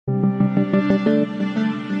Hi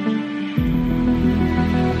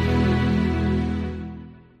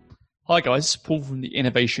guys, Paul from the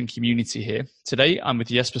innovation community here. Today I'm with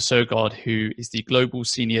Jesper Soegaard, who is the Global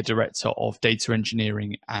Senior Director of Data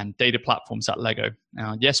Engineering and Data Platforms at Lego.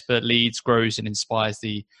 Now, Jesper leads, grows and inspires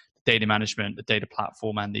the data management, the data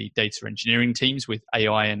platform and the data engineering teams with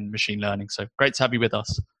AI and machine learning. So great to have you with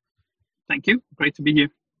us. Thank you. Great to be here.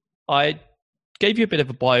 I gave you a bit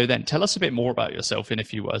of a bio then. Tell us a bit more about yourself in a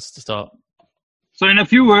few words to start. So in a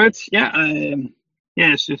few words,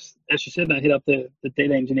 it's just, as you said, I head up the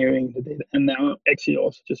data engineering, the data, and now actually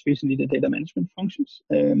also just recently the data management functions.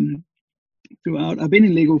 I've been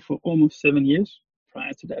in Lego for almost 7 years.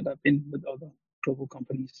 Prior to that, I've been with other global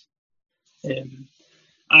companies.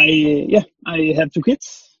 I have 2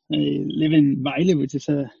 kids. I live in Vejle, which is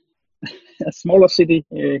a smaller city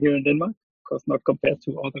here in Denmark. Of course, not compared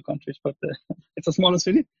to other countries, but it's a smaller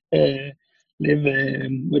city. Live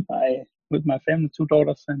with my family, 2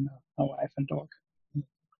 daughters and my wife and dog.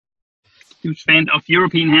 Huge fan of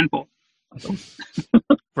European handball.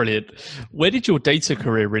 Brilliant. Where did your data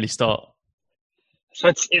career really start?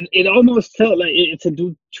 So it almost felt like it's a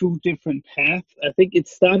 2 different paths. I think it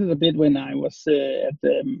started a bit when I was at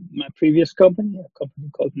my previous company, a company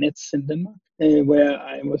called Nets in Denmark, where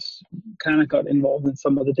I was kind of got involved in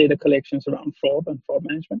some of the data collections around fraud and fraud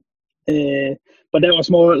management. But that was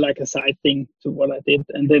more like a side thing to what I did.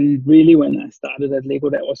 And then really when I started at Lego,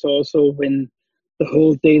 that was also when the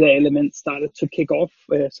whole data element started to kick off,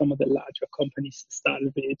 where some of the larger companies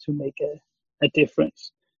started really to make a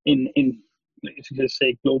difference in you could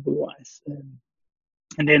say global wise.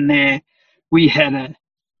 And then we had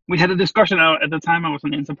a discussion at the time. I was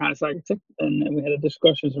an enterprise architect, and we had a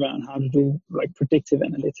discussions around how to do like predictive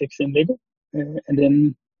analytics in Lego. And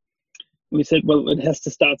then we said, well, it has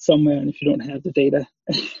to start somewhere, and if you don't have the data,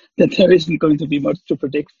 then there isn't going to be much to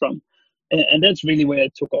predict from. And that's really where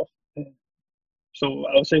it took off. So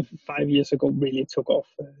I would say 5 years ago, really took off.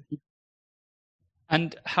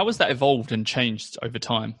 And how has that evolved and changed over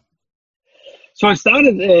time? So it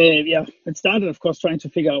started, of course, trying to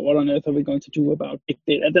figure out what on earth are we going to do about big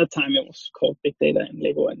data. At that time, it was called big data in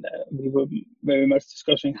Lego, and we were very much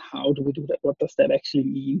discussing how do we do that? What does that actually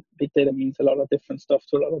mean? Big data means a lot of different stuff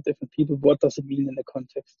to a lot of different people. What does it mean in the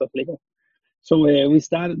context of Lego? So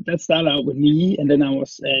that started out with me, and then I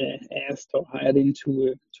was asked or hired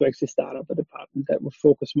to actually start up a department that would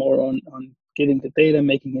focus more on getting the data,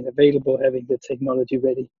 making it available, having the technology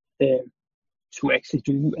ready to actually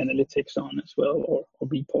do analytics on as well, or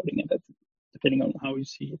reporting it, depending on how you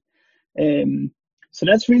see it. So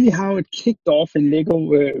that's really how it kicked off in Lego,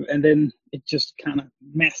 and then it just kind of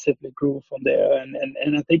massively grew from there. And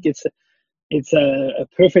I think it's a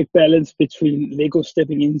perfect balance between Lego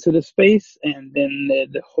stepping into the space and then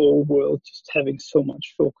the whole world just having so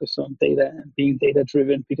much focus on data and being data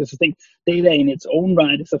driven, because I think data in its own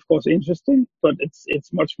right is of course interesting, but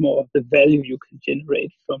it's much more the value you can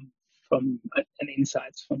generate from and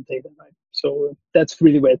insights from data, right? So that's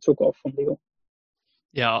really where it took off from Lego.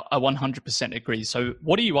 Yeah, I 100% agree. So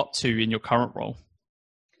what are you up to in your current role?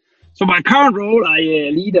 So my current role, I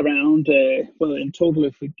lead around, in total,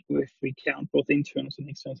 if we count both interns and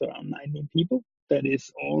externs, around 90 people. That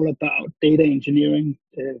is all about data engineering,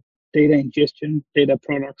 data ingestion, data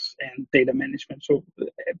products, and data management. So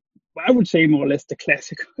I would say more or less the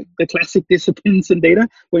classic disciplines in data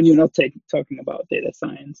when you're not talking about data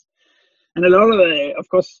science. And a lot of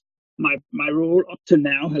course, my role up to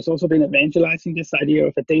now has also been evangelizing this idea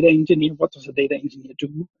of a data engineer. What does a data engineer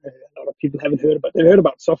do? A lot of people haven't heard about. They've heard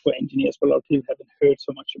about software engineers, but a lot of people haven't heard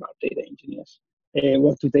so much about data engineers.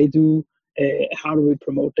 What do they do? How do we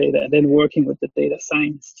promote data? And then working with the data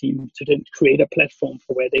science team to then create a platform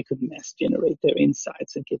for where they could mass generate their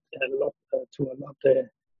insights and get a lot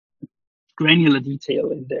granular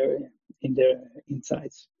detail in their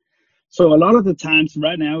insights. So a lot of the times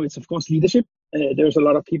right now, it's of course leadership. There's a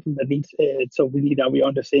lot of people that need, are we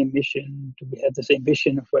on the same mission? Do we have the same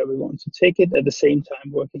vision of where we want to take it? At the same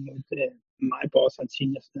time, working with my boss and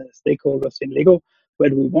senior stakeholders in Lego, where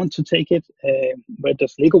do we want to take it? Where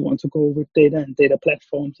does Lego want to go with data and data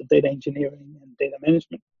platforms and data engineering and data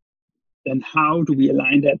management? And how do we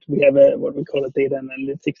align that? We have what we call a data and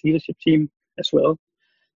analytics leadership team as well.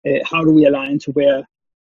 How do we align to where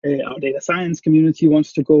our data science community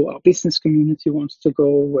wants to go, our business community wants to go,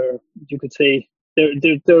 where you could say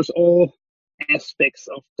there's all aspects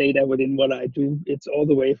of data within what I do. It's all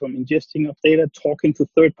the way from ingesting of data, talking to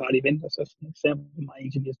third-party vendors, as an example. My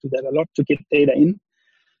engineers do that a lot to get data in,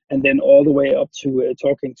 and then all the way up to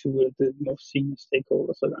talking to the most senior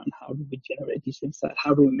stakeholders around how do we generate these insights,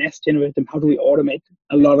 how do we mass generate them, how do we automate them.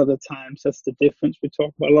 A lot of the times, that's the difference. We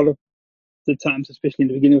talk about a lot of the times, especially in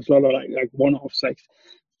the beginning, it was a lot of like one-offs, like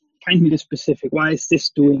find me the specific. Why is this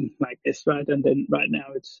doing like this, right? And then right now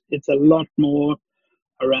it's a lot more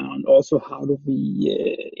around also how do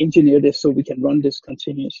we engineer this so we can run this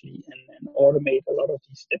continuously and automate a lot of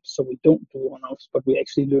these steps so we don't do one-offs, but we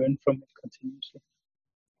actually learn from it continuously.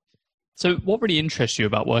 So what really interests you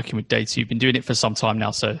about working with data? You've been doing it for some time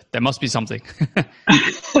now, so there must be something.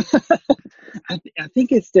 I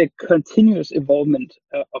think it's the continuous evolvement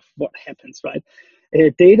of what happens, right?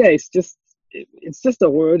 Data is it's just a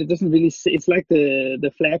word. It doesn't really say, it's like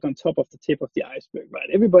the flag on top of the tip of the iceberg, right?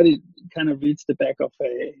 Everybody kind of reads the back of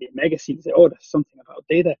a magazine and say, oh, there's something about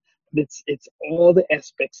data. But it's all the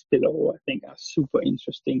aspects below, I think, are super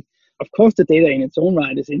interesting. Of course, the data in its own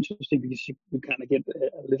right is interesting because you kind of get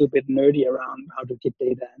a little bit nerdy around how to get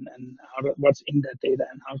data and what's in that data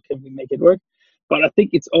and how can we make it work. But I think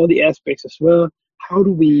it's all the aspects as well. How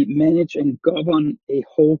do we manage and govern a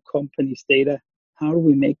whole company's data? How do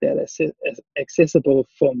we make that accessible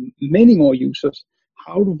for many more users?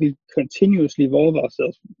 How do we continuously evolve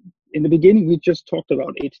ourselves? In the beginning, we just talked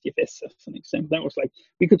about HDFS as an example. That was like,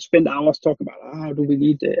 we could spend hours talking about how do we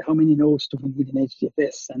need, how many nodes do we need in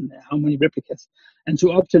HDFS and how many replicas? And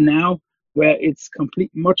so up to now, where it's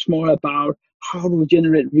much more about how do we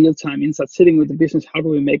generate real-time insights, sitting with the business, how do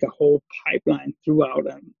we make a whole pipeline throughout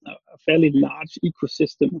a fairly large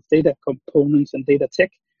ecosystem of data components and data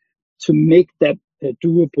tech to make that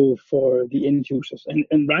doable for the end users.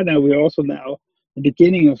 And right now, we're also now, the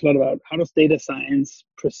beginning was a lot about how does data science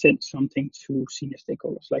present something to senior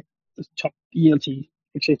stakeholders, like the top ELT,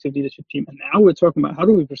 executive leadership team. And now we're talking about how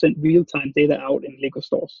do we present real-time data out in Lego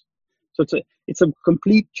stores. So it's a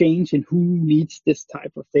complete change in who needs this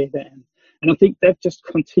type of data. And I think that just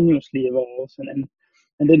continuously evolves.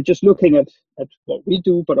 And then just looking at what we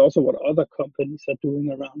do, but also what other companies are doing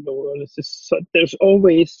around the world, there's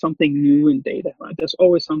always something new in data, right? There's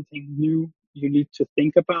always something new you need to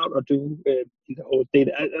think about or do in the whole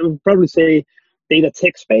data. I would probably say data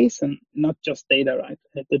tech space and not just data, right?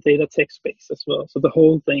 The data tech space as well. So the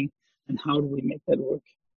whole thing, and how do we make that work?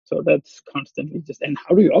 So that's constantly and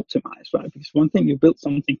how do you optimize, right? Because one thing, you built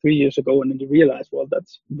something 3 years ago and then you realize, well,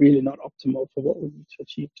 that's really not optimal for what we need to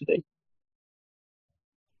achieve today.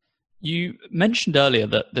 You mentioned earlier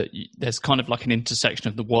that there's kind of like an intersection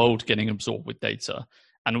of the world getting absorbed with data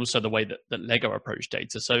and also the way that Lego approach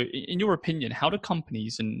data. So in your opinion, how do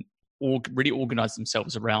companies really organize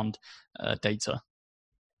themselves around data?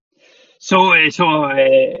 So I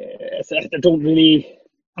don't really,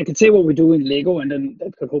 I can say what we do in Lego and then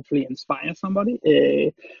that could hopefully inspire somebody.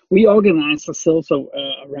 We organize ourselves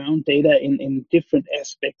around data in different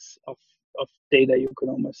aspects of data, you could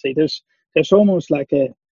almost say. There's almost like a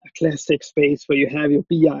classic space where you have your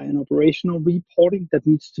BI and operational reporting that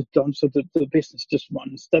needs to be done so that the business just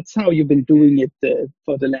runs. That's how you've been doing it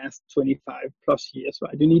for the last 25 plus years,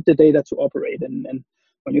 right? You need the data to operate. And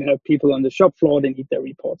when you have people on the shop floor, they need their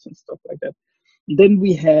reports and stuff like that. And then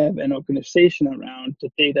we have an organization around the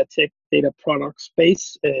data tech, data product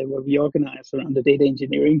space where we organize around the data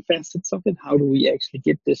engineering facets of it. How do we actually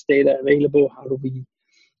get this data available? How do we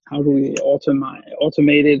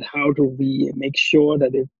automate it? How do we make sure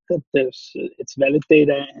that it's valid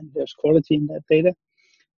data and there's quality in that data?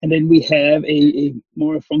 And then we have a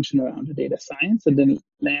more function around the data science. And then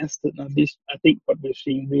last but not least, I think what we're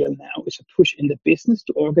seeing real now is a push in the business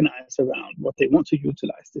to organize around what they want to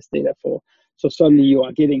utilize this data for. So suddenly you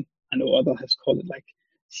are getting, I know other has called it like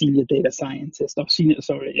senior data scientists or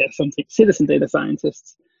citizen data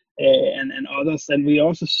scientists. And others. And we're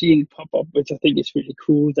also seeing pop up, which I think is really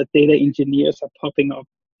cool, that data engineers are popping up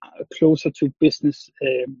closer to business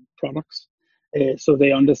products. So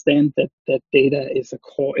they understand that data is a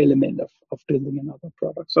core element of building another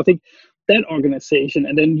product. So I think that organization,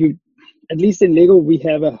 and then at least in Lego, we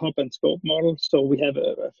have a hub and scope model. So we have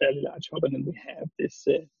a fairly large hub, and then we have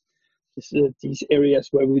these areas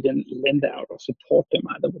where we then lend out or support them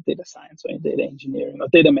either with data science or in data engineering or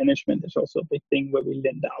data management is also a big thing where we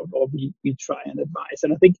lend out or we try and advise.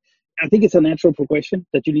 And I think it's a natural progression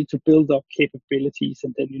that you need to build up capabilities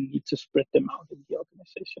and then you need to spread them out in the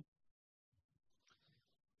organization.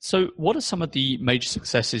 So what are some of the major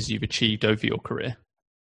successes you've achieved over your career?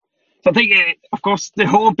 So I think, of course, the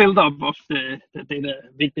whole build-up of the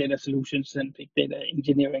big data solutions and big data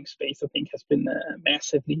engineering space, I think, has been a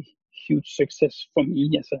massively huge success for me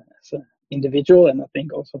as an individual, and I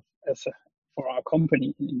think also for our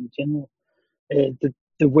company in general.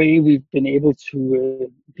 The way we've been able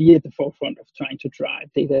to be at the forefront of trying to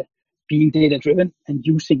drive data, being data-driven, and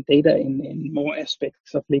using data in more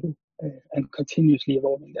aspects of Lego and continuously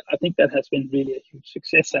evolving that. I think that has been really a huge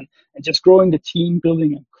success, and just growing the team,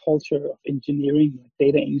 building a culture of engineering,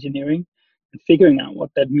 data engineering, and figuring out what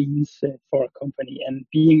that means for a company, and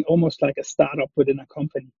being almost like a startup within a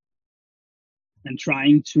company, and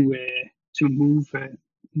trying to move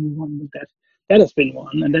on with that. That has been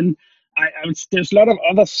one, and then there's a lot of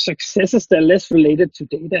other successes that are less related to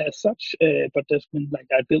data as such, but there's been, like,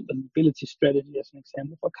 I built the mobility strategy as an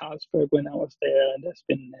example for Carlsberg when I was there, and there's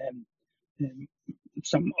been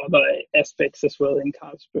some other aspects as well in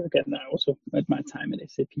Carlsberg, and I also at my time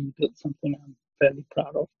at SAP built something I'm fairly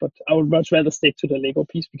proud of, but I would much rather stick to the Lego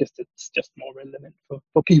piece because it's just more relevant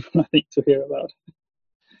for people, I think, to hear about.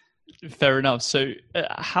 Fair enough. So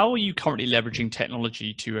how are you currently leveraging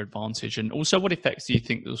technology to your advantage? And also, what effects do you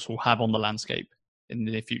think this will have on the landscape in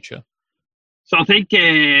the near future? So I think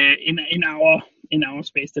in our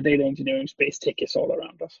space, the data engineering space, tech is all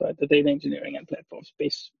around us, right? The data engineering and platform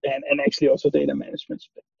space, and actually also data management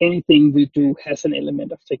space. Anything we do has an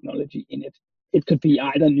element of technology in it. It could be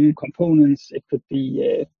either new components, it could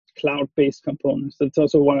be cloud-based components. That's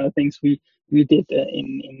also one of the things we did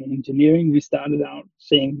in engineering. We started out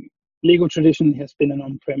saying Lego traditionally has been an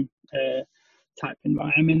on-prem type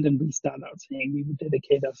environment, and we started out saying we would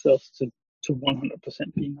dedicate ourselves to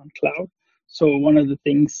 100% being on cloud. So one of the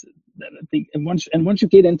things that I think, and once you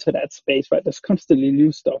get into that space, right, there's constantly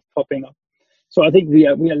new stuff popping up. So I think we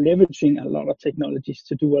are leveraging a lot of technologies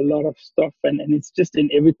to do a lot of stuff, and it's just in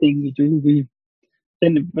everything we do.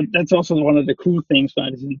 But that's also one of the cool things,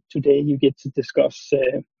 right? Is today you get to discuss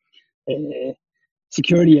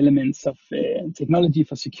security elements of technology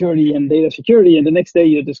for security and data security, and the next day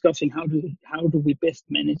you're discussing how do we best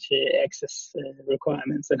manage access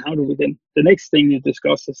requirements, and how do we then, the next thing you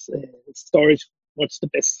discuss is storage. What's the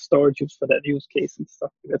best storage use for that use case and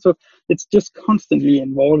stuff like that. So it's just constantly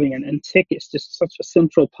evolving, and tech is just such a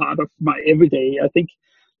central part of my everyday. I think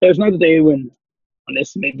there's not a day when,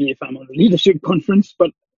 unless maybe if I'm on a leadership conference,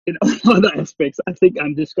 but in other aspects, I think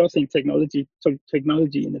I'm discussing technology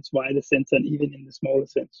in its widest sense, and even in the smaller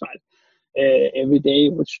sense, right? Every day,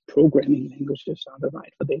 which programming languages are the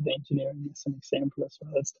right for data engineering is an example as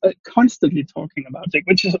well. It's constantly talking about tech,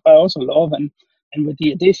 which is I also love, and with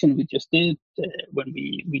the addition we just did when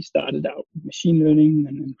we started out machine learning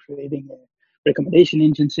and creating recommendation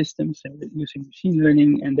engine systems and using machine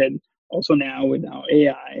learning, and then also now with our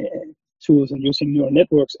AI tools and using neural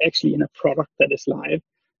networks actually in a product that is live.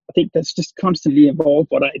 I think that's just constantly evolved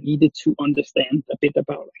what I needed to understand a bit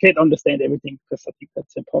about. I can't understand everything because I think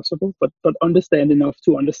that's impossible, but understand enough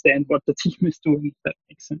to understand what the team is doing, if that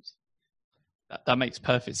makes sense. That makes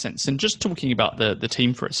perfect sense. And just talking about the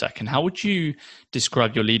team for a second, how would you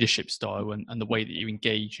describe your leadership style and the way that you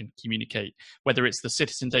engage and communicate, whether it's the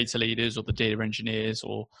citizen data leaders or the data engineers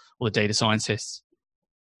or the data scientists?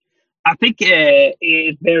 I think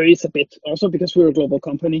it varies a bit, also because we're a global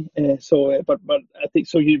company. But I think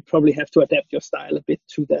so. You probably have to adapt your style a bit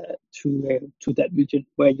to that region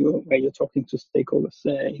where you're talking to stakeholders.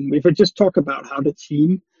 If I just talk about how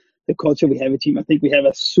the culture we have a team, I think we have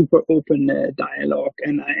a super open dialogue,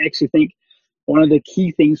 and I actually think one of the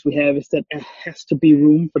key things we have is that there has to be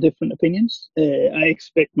room for different opinions. I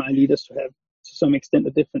expect my leaders to have, to some extent,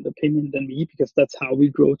 a different opinion than me, because that's how we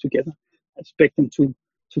grow together. I expect them to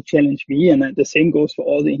challenge me, and the same goes for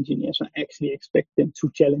all the engineers. I actually expect them to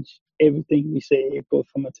challenge everything we say, both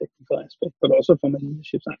from a technical aspect but also from a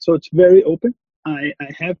leadership side. So it's very open. I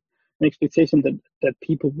have an expectation that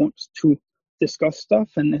people want to discuss stuff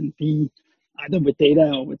and be either with data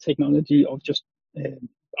or with technology, or just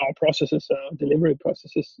our processes, our delivery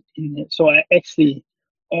processes in it. So I actually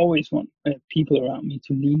always want people around me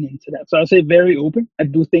to lean into that. So I'll say very open. I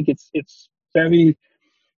do think it's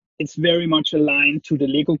very much aligned to the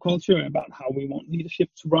Lego culture about how we want leadership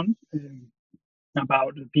to run,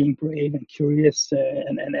 about being brave and curious,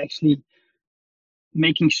 and actually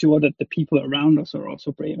making sure that the people around us are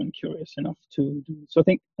also brave and curious enough to do. So I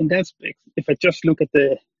think in that aspect, if I just look at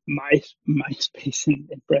my space in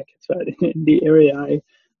brackets, right, in the area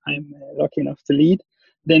I'm lucky enough to lead,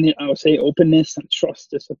 then I would say openness and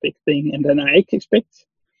trust is a big thing. And then I expect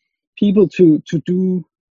people to do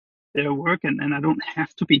their work, and I don't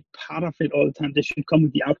have to be part of it all the time. They should come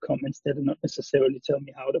with the outcome instead of not necessarily tell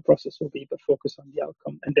me how the process will be, but focus on the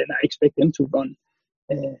outcome. And then I expect them to run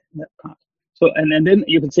that part. So, and then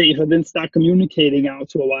you can say, if I then start communicating out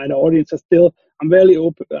to a wider audience, I'm very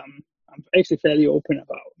open. I'm actually fairly open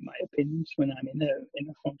about my opinions when I'm in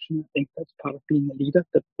a function. I think that's part of being a leader,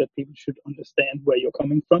 that people should understand where you're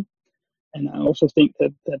coming from. And I also think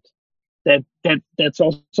that's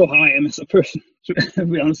also how I am as a person. To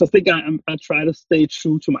be honest, I think I try to stay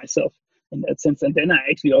true to myself. in that sense. And then I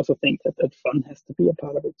actually also think that fun has to be a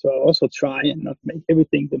part of it. So I also try and not make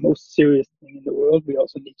everything the most serious thing in the world. We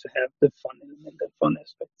also need to have the fun element and fun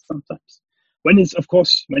aspects sometimes. When it's, of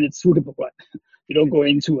course, when it's suitable, right? You don't go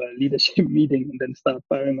into a leadership meeting and then start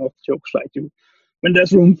firing off jokes like you when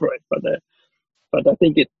there's room for it. But I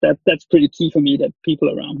think that's pretty key for me, that people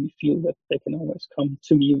around me feel that they can always come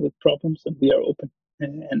to me with problems, and we are open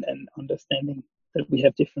and understanding that we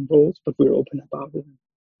have different roles, but we're open about it.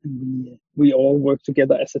 And we all work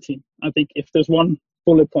together as a team. I think if there's one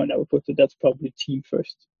bullet point I would put to, that's probably team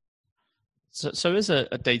first. So as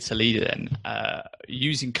a data leader then,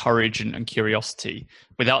 using courage and curiosity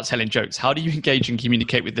without telling jokes, how do you engage and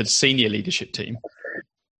communicate with the senior leadership team?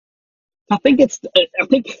 I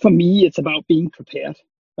think for me, it's about being prepared.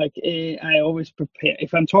 Like I always prepare.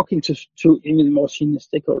 If I'm talking to even more senior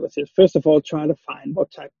stakeholders, first of all, try to find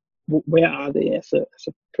where are they as a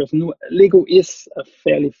person. Lego is a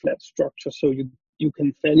fairly flat structure, so you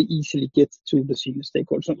can fairly easily get to the senior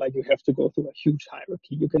stakeholders. It's not like you have to go through a huge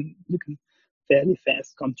hierarchy. You can fairly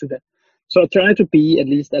fast come to that. So I try to be at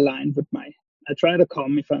least aligned with I try to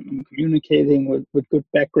come, if I'm communicating with good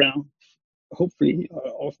background, hopefully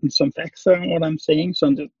often some facts around what I'm saying, so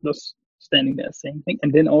I'm just standing there saying things.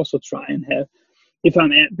 And then also try and have,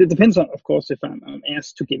 it depends on, of course, if I'm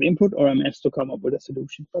asked to give input or I'm asked to come up with a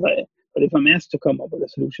solution. But if I'm asked to come up with a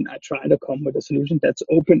solution, I try to come with a solution that's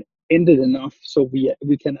open-ended enough so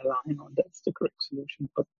we can align on that's the correct solution.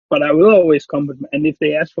 But I will always come with, and if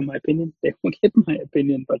they ask for my opinion, they will get my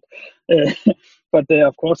opinion. But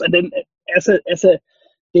of course, and then as a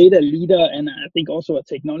data leader, and I think also a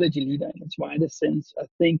technology leader in its widest sense, I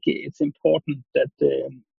think it's important that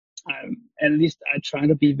at least I try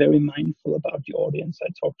to be very mindful about the audience I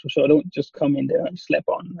talk to. So I don't just come in there and slap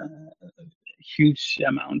on a huge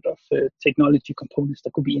amount of technology components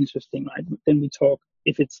that could be interesting, right? Then we talk,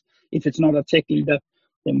 if it's not a tech leader,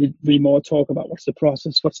 then we more talk about what's the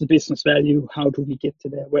process, what's the business value, how do we get to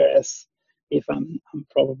there. Whereas if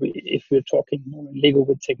if we're talking more in Lego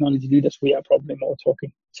with technology leaders, we are probably more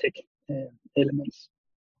talking tech elements.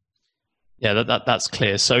 Yeah, that's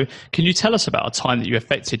clear. So can you tell us about a time that you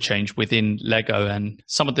affected change within Lego and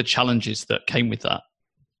some of the challenges that came with that?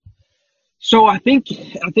 So I think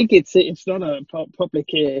it's not a public,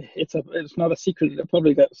 it's not a secret.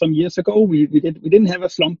 Public. Some years ago, we didn't have a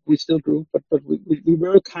slump. We still grew, but we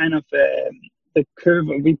were kind of the curve.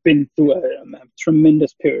 We've been through a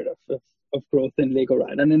tremendous period of growth in Lego,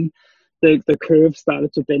 right? And then the curve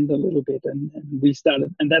started to bend a little bit, and we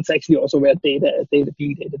started, and that's actually also where being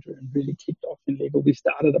data-driven really kicked off in Lego. We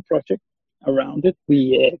started a project around it.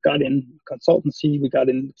 We got in consultancy, we got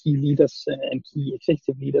in key leaders and key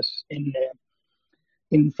executive leaders in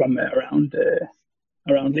from around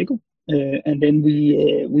Lego, and then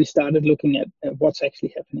we started looking at what's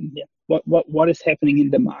actually happening here. What is happening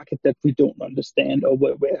in the market that we don't understand, or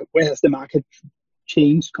where has the market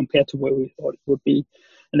changed compared to where we thought it would be.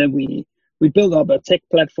 And then we built up a tech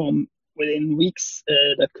platform within weeks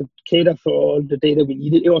that could cater for all the data we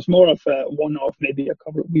needed. It was more of a one-off, maybe a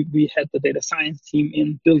couple. We had the data science team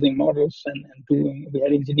in building models and we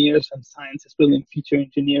had engineers and scientists building feature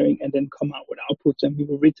engineering, and then come out with outputs, and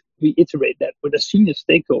we iterate that with a senior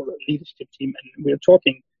stakeholder leadership team, and we're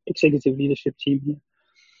talking executive leadership team here,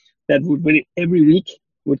 that would every week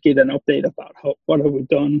would get an update about what have we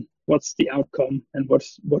done, what's the outcome, and what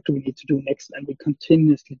do we need to do next. And we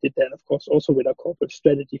continuously did that, of course, also with our corporate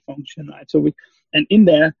strategy function, right? And in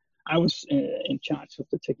there, I was in charge of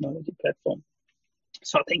the technology platform.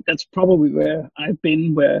 So I think that's probably where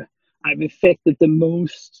I've affected the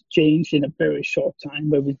most change in a very short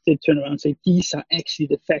time, where we did turn around and say, these are actually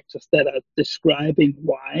the factors that are describing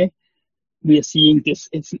why we are seeing this.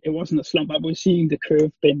 It wasn't a slump, but we're seeing the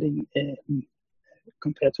curve bending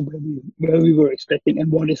compared to where we were expecting,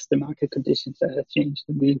 and what is the market conditions that have changed.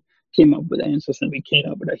 And we came up with answers, and we came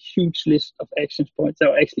up with a huge list of action points that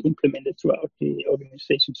were actually implemented throughout the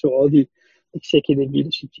organization. So all the executive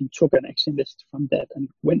leadership team took an action list from that and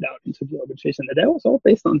went out into the organization. And that was all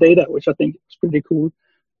based on data, which I think was pretty cool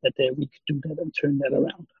that we could do that and turn that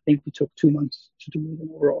around. I think we took 2 months to do it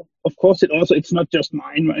overall. Of course, it's not just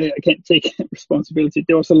mine, right? I can't take responsibility.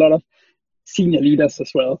 There was a lot of senior leaders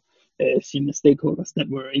as well, senior stakeholders that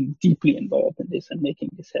were deeply involved in this and making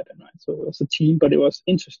this happen, right? So it was a team, but it was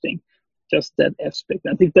interesting, just that aspect.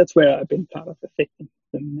 I think that's where I've been part of affecting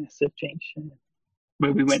the massive change,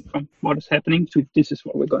 where we went from what is happening to this is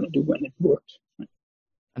what we're going to do when it works. Right?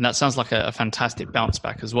 And that sounds like a fantastic bounce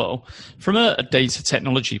back as well. From a data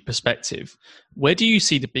technology perspective, where do you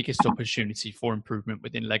see the biggest opportunity for improvement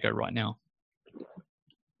within Lego right now?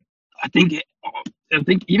 I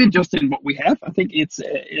think even just in what we have, I think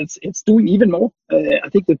it's doing even more. I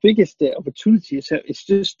think the biggest opportunity is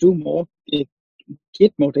just do more,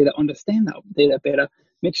 get more data, understand our data better,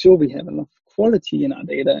 make sure we have enough quality in our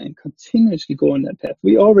data, and continuously go on that path.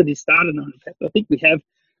 We already started on the path. I think we have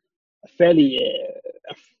a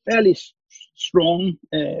fairly strong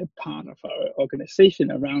part of our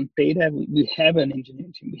organization around data. We have an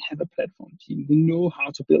engineering team, we have a platform team, we know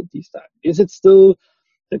how to build these stuff. Is it still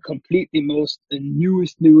the completely newest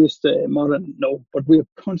modern? No, but we're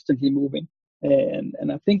constantly moving,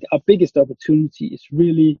 and I think our biggest opportunity is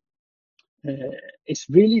really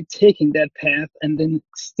taking that path, and then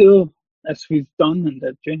still, as we've done and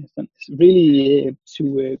that journey has done, is really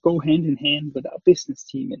to go hand in hand with our business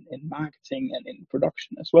team in marketing and in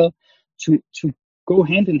production as well, to go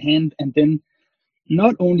hand in hand, and then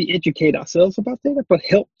not only educate ourselves about data, but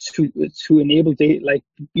help to enable data, like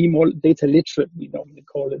be more data literate, we normally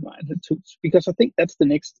call it, right? Because I think that's the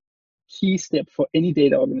next key step for any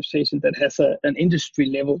data organization that has an industry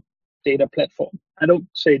level data platform. I don't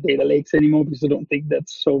say data lakes anymore because I don't think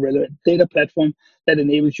that's so relevant. Data platform that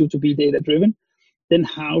enables you to be data driven. Then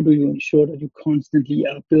how do you ensure that you constantly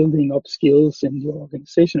are building up skills in your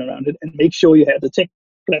organization around it, and make sure you have the tech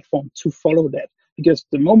platform to follow that? Because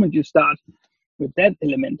the moment you start with that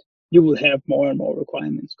element, you will have more and more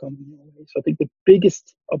requirements coming your way. So I think the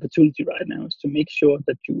biggest opportunity right now is to make sure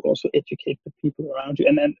that you also educate the people around you.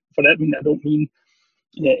 And then for that, I don't mean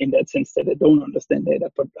in that sense that they don't understand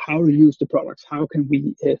data, but how to use the products. How can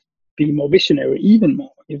we be more visionary, even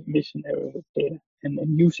more visionary with data,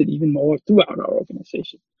 and use it even more throughout our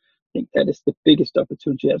organization? I think that is the biggest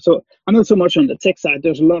opportunity. So I'm not so much on the tech side.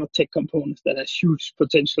 There's a lot of tech components that has huge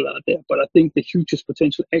potential out there, but I think the hugest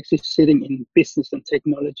potential actually sitting in business and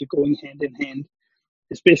technology, going hand in hand,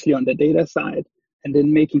 especially on the data side, and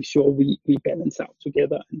then making sure we balance out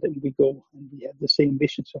together, and then we go and we have the same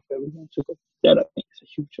visions of where we want to go. That I think is a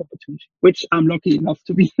huge opportunity, which I'm lucky enough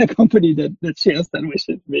to be in a company that shares that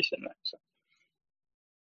vision. Right? So.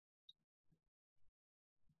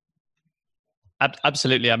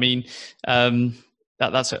 Absolutely. I mean,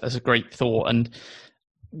 that's a great thought. And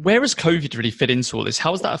where has COVID really fit into all this?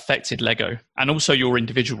 How has that affected Lego and also your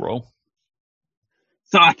individual role?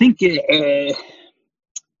 So I think it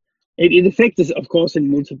affects us, of course, in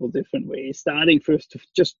multiple different ways. Starting first,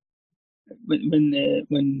 just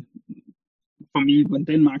when for me, when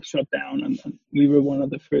Denmark shut down, and we were one of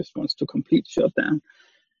the first ones to complete shutdown.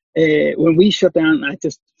 When we shut down, I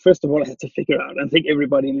just, first of all, I had to figure out, I think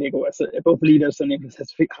everybody in Lego, both leaders and everyone, has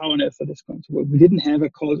to figure how on earth are this going to work. We didn't have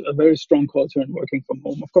a very strong culture in working from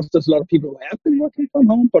home. Of course, there's a lot of people who have been working from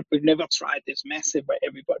home, but we've never tried this massive where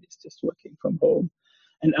everybody's just working from home.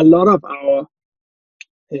 And a lot of our,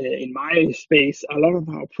 in my space, a lot of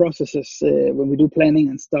our processes when we do planning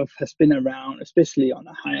and stuff has been around, especially on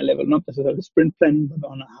a higher level, not necessarily sprint planning, but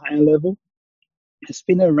on a higher level, has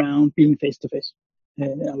been around being face to face.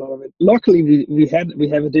 A lot of it. Luckily, we have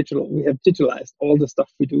digitalized all the stuff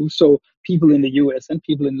we do. So people in the US and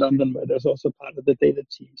people in London, where there's also part of the data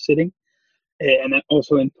team sitting, and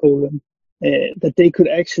also in Poland, that they could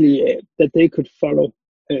actually follow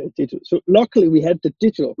digital. So luckily, we had the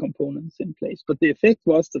digital components in place. But the effect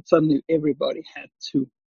was that suddenly everybody had to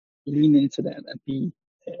lean into that and be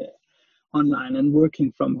online and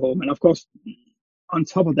working from home. And of course, on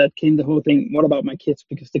top of that came the whole thing, what about my kids?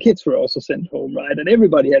 Because the kids were also sent home, right? And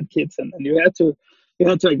everybody had kids, and you had to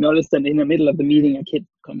acknowledge that in the middle of the meeting, a kid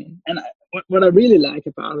come in. And what I really like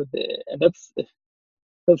about it, and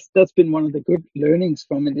that's been one of the good learnings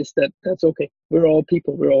from it, is that that's okay. We're all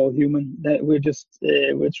people, we're all human. That we're just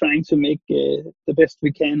we're trying to make the best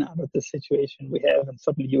we can out of the situation we have. And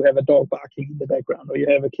suddenly you have a dog barking in the background, or you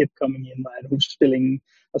have a kid coming in, right, who's spilling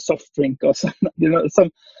a soft drink or something,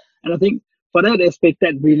 And I think, for that aspect,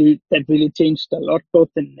 that really changed a lot, both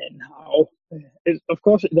in how, of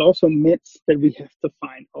course, it also meant that we have to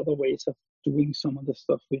find other ways of doing some of the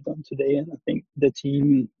stuff we've done today. And I think the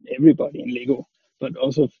team, everybody in Lego, but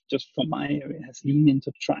also just from my area, has leaned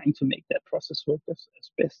into trying to make that process work as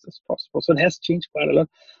best as possible. So it has changed quite a lot.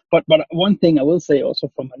 But one thing I will say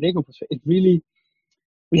also from a Lego perspective,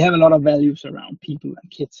 we have a lot of values around people and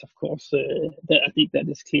kids, of course. That I think that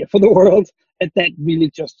is clear for the world. And that really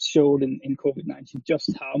just showed in COVID-19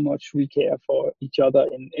 just how much we care for each other,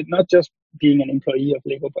 and not just being an employee of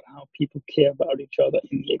Lego, but how people care about each other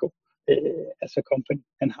in Lego as a company,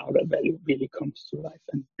 and how that value really comes to life.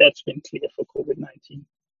 And that's been clear for COVID-19.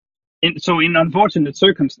 And so in unfortunate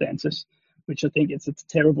circumstances, which I think it's a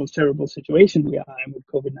terrible, terrible situation we are in with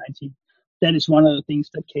COVID-19, that is one of the things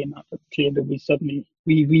that came out clear, that we suddenly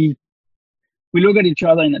we look at each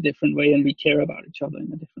other in a different way, and we care about each other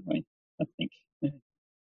in a different way. I think.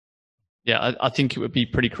 Yeah, I think it would be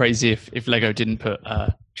pretty crazy if Lego didn't put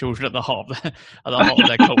children at the heart of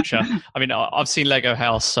their culture. I mean, I've seen Lego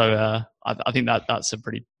House, so I think that's a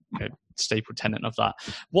pretty staple tenet of that.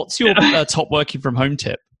 What's your top working from home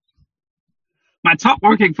tip? My top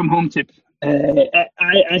working from home tip.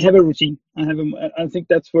 I have a routine. I think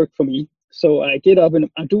that's worked for me. So I get up and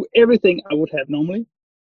I do everything I would have normally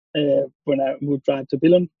when I would drive to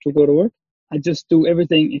Billund to go to work. I just do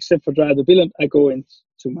everything except for drive to Billund. I go into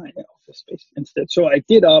my office space instead. So I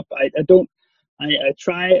get up. I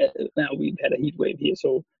try. Now we've had a heat wave here,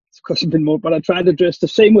 so it's cost a bit more. But I try to dress the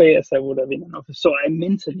same way as I would have in an office. So I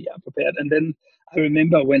mentally are prepared. And then I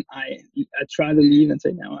remember when I try to leave and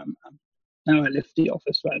say, now I left the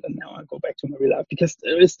office, right, and now I go back to my real life, because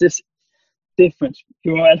there is this difference.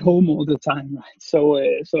 You're at home all the time, right? So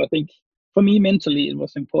I think for me mentally it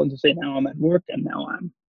was important to say, now I'm at work and now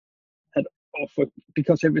I'm at off work,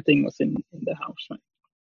 because everything was in the house, right?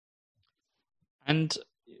 And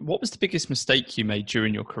what was the biggest mistake you made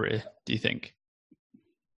during your career, do you think?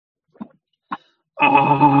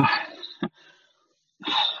 I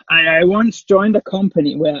once joined a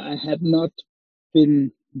company where I had not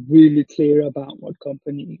been really clear about what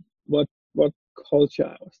culture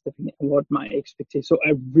I was stepping in, what my expectations. So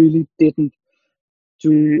I really didn't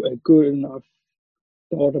do a good enough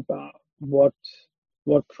thought about what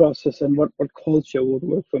process and what culture would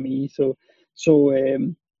work for me. So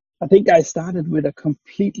I think I started with a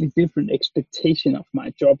completely different expectation of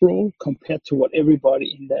my job role compared to what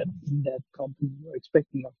everybody in that company were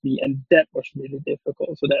expecting of me, and that was really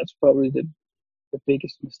difficult. So that's probably the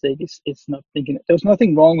biggest mistake. It's not thinking. There's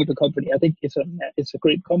nothing wrong with the company. I think it's a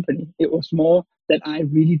great company. It was more that I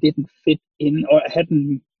really didn't fit in, or I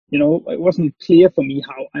hadn't, it wasn't clear for me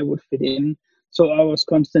how I would fit in. So I was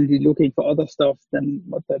constantly looking for other stuff than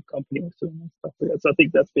what that company was doing and stuff like that. So I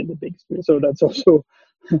think that's been the biggest fear. So that's also,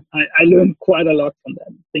 I learned quite a lot from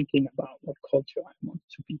that, thinking about what culture I want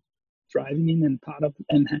to be driving in and part of,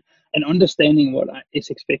 and understanding what is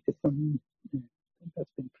expected from me. I think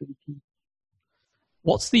that's been pretty key.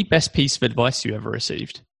 What's the best piece of advice you ever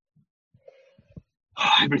received?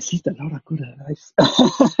 I received a lot of good advice.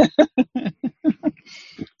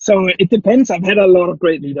 So it depends. I've had a lot of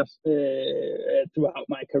great leaders throughout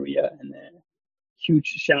my career, and huge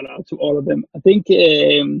shout out to all of them. I think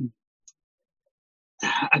it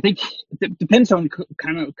depends on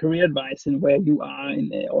kind of career advice and where you are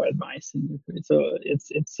in or advice in your career. So it's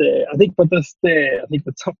I think, but I think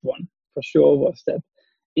the top one for sure was that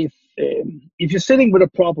if you're sitting with a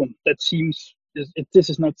problem that seems this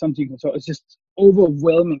is not something you can solve, it's just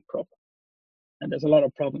overwhelming problem, and there's a lot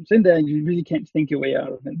of problems in there, and you really can't think your way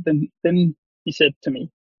out of it. Then he said to me,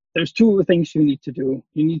 there's two things you need to do.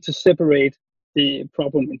 You need to separate the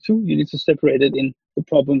problem in two. You need to separate it in the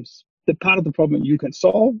problems, the part of the problem you can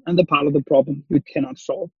solve and the part of the problem you cannot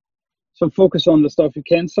solve. So focus on the stuff you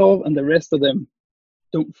can solve, and the rest of them,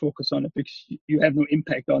 don't focus on it, because you have no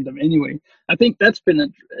impact on them anyway. I think that's been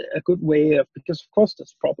a good way of, because of course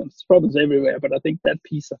there's problems everywhere, but I think that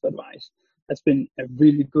piece of advice has been a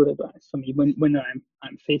really good advice for me when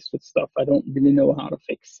I'm faced with stuff I don't really know how to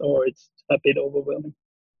fix, or it's a bit overwhelming.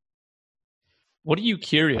 What are you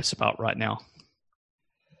curious about right now?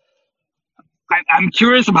 I'm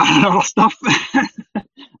curious about a lot of stuff.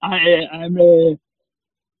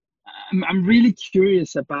 I'm really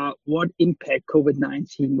curious about what impact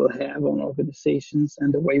COVID-19 will have on organizations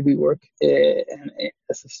and the way we work, and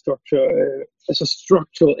as a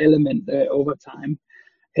structural element over time.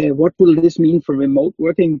 What will this mean for remote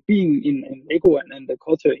working? Being in Lego and the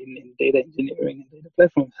culture in data engineering and data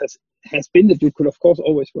platforms has been that you could, of course,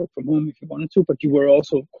 always work from home if you wanted to, but you were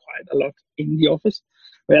also quite a lot in the office.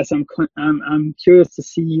 Whereas I'm curious to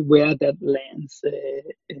see where that lands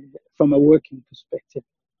from a working perspective.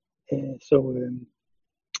 So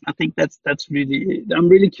I think that's really, I'm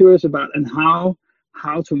really curious about, and how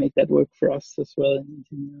to make that work for us as well in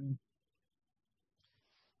engineering.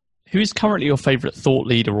 Who is currently your favorite thought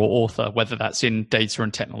leader or author, whether that's in data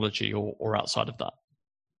and technology or outside of that?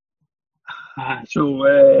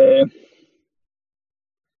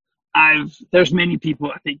 There's many people.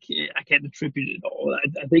 I think I can't attribute it all.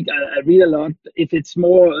 I think I read a lot. If it's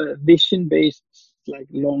more vision based, like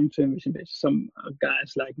long-term vision based, some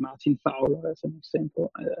guys like Martin Fowler as an example,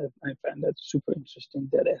 I find that super interesting,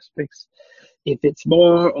 that aspects. If it's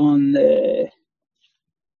more on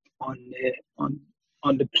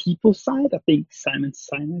the people side, I think Simon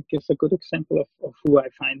Sinek is a good example of who I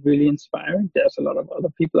find really inspiring. There's a lot of other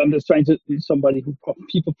people. I'm just trying to somebody who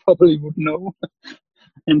people probably would know.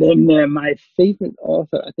 And then my favorite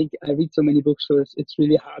author, I think I read so many books, so it's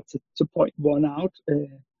really hard to point one out.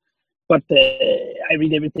 But I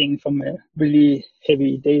read everything from really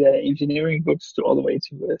heavy data engineering books to all the way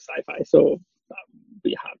to sci-fi. So I'd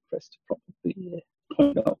be hard pressed to probably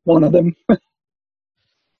point out one of them.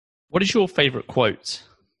 What is your favorite quote?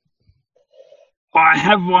 I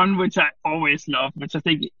have one which I always love, which I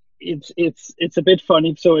think it's a bit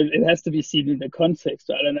funny, so it has to be seen in the context,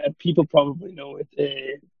 right? And people probably know it,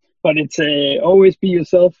 but it's always be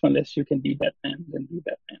yourself unless you can be Batman, then be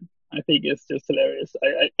Batman. I think it's just hilarious.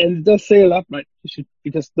 And it does say a lot, right? You should,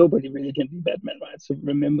 because nobody really can be Batman, right? So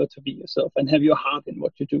remember to be yourself and have your heart in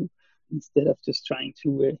what you do instead of just trying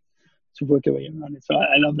to work your way around it. So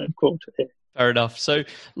I love that quote. Fair enough. So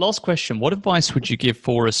last question, what advice would you give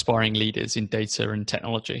for aspiring leaders in data and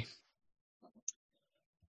technology?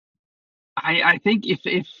 I think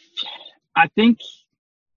I think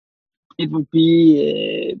it would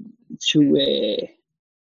be to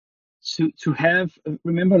have,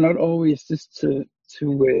 remember, not always just to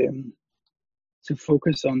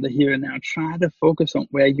focus on the here and now. Try to focus on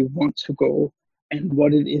where you want to go and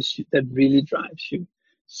what it is that really drives you.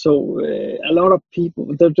 So a lot of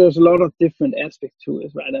people, there's a lot of different aspects to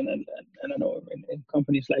it, right? And I know in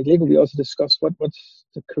companies like Lego, we also discuss what's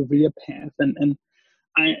the career path. And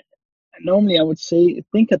I normally I would say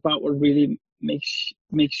think about what really makes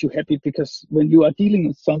you happy, because when you are dealing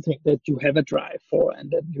with something that you have a drive for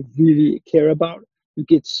and that you really care about, you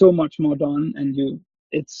get so much more done, and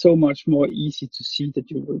it's so much more easy to see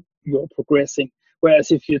that you're progressing.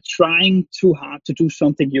 Whereas if you're trying too hard to do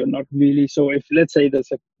something you're not really, so if let's say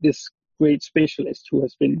there's this great specialist who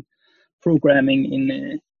has been programming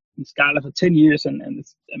in Scala for 10 years and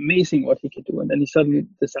it's amazing what he can do, and then he suddenly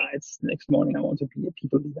decides the next morning, I want to be a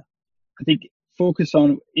people leader. I think focus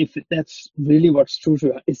on if that's really what's true to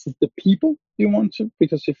you. Is it the people you want to?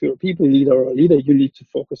 Because if you're a people leader or a leader, you need to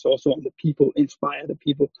focus also on the people, inspire the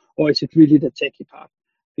people, or is it really the techie part?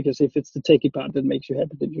 Because if it's the techie part that makes you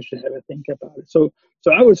happy, then you should have a think about it. So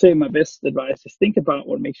I would say my best advice is think about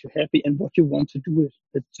what makes you happy and what you want to do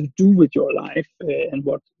with your life, and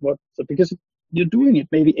what because you're doing it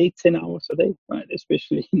maybe 8-10 hours a day, right?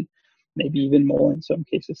 Especially maybe even more in some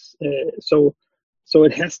cases. So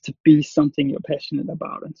it has to be something you're passionate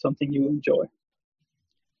about and something you enjoy.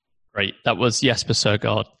 Great. That was Jesper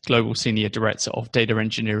Soegaard, Global Senior Director of Data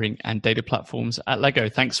Engineering and Data Platforms at Lego.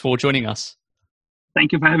 Thanks for joining us.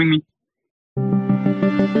 Thank you for having me.